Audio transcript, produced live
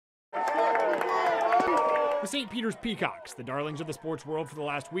The St. Peter's Peacocks, the darlings of the sports world for the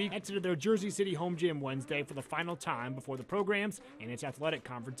last week, exited their Jersey City home gym Wednesday for the final time before the program's and its athletic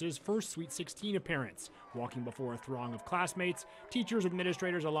conference's first Sweet 16 appearance, walking before a throng of classmates, teachers,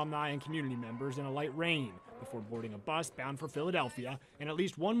 administrators, alumni, and community members in a light rain, before boarding a bus bound for Philadelphia and at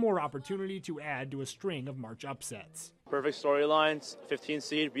least one more opportunity to add to a string of March upsets. Perfect storylines, 15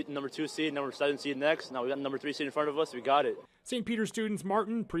 seed, beat the number 2 seed, number 7 seed next. Now we got the number 3 seed in front of us, we got it. St. Peter's students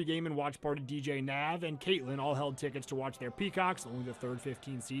Martin, pregame and watch party DJ Nav, and Caitlin all held tickets to watch their Peacocks, only the third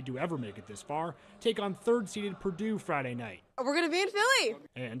 15 seed to ever make it this far, take on third-seeded Purdue Friday night. We're going to be in Philly!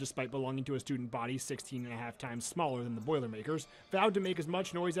 And despite belonging to a student body 16.5 times smaller than the Boilermakers, vowed to make as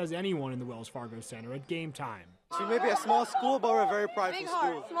much noise as anyone in the Wells Fargo Center at game time. We may be a small school, but we're a very prideful big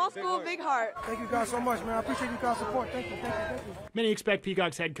heart. school. Small school, big heart. Thank you guys so much, man. I appreciate you guys' support. Thank you. Many expect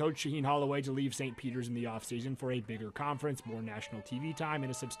Peacocks head coach Shaheen Holloway to leave St. Peter's in the offseason for a bigger conference, more national TV time,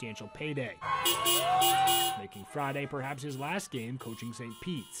 and a substantial payday, making Friday perhaps his last game coaching St.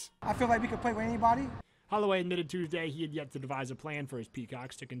 Pete's. I feel like we could play with anybody. Holloway admitted Tuesday he had yet to devise a plan for his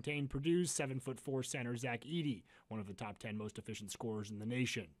Peacocks to contain Purdue's 7'4" center Zach Edey, one of the top 10 most efficient scorers in the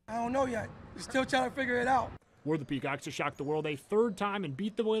nation. I don't know yet. We're still trying to figure it out. Were the Peacocks to shock the world a third time and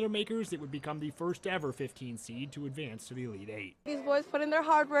beat the Boilermakers, it would become the first ever 15 seed to advance to the Elite Eight. These boys put in their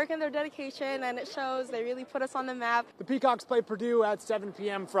hard work and their dedication, and it shows. They really put us on the map. The Peacocks play Purdue at 7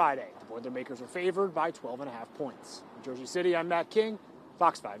 p.m. Friday. The Boilermakers are favored by 12.5 points. In Jersey City, I'm Matt King,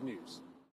 Fox 5 News.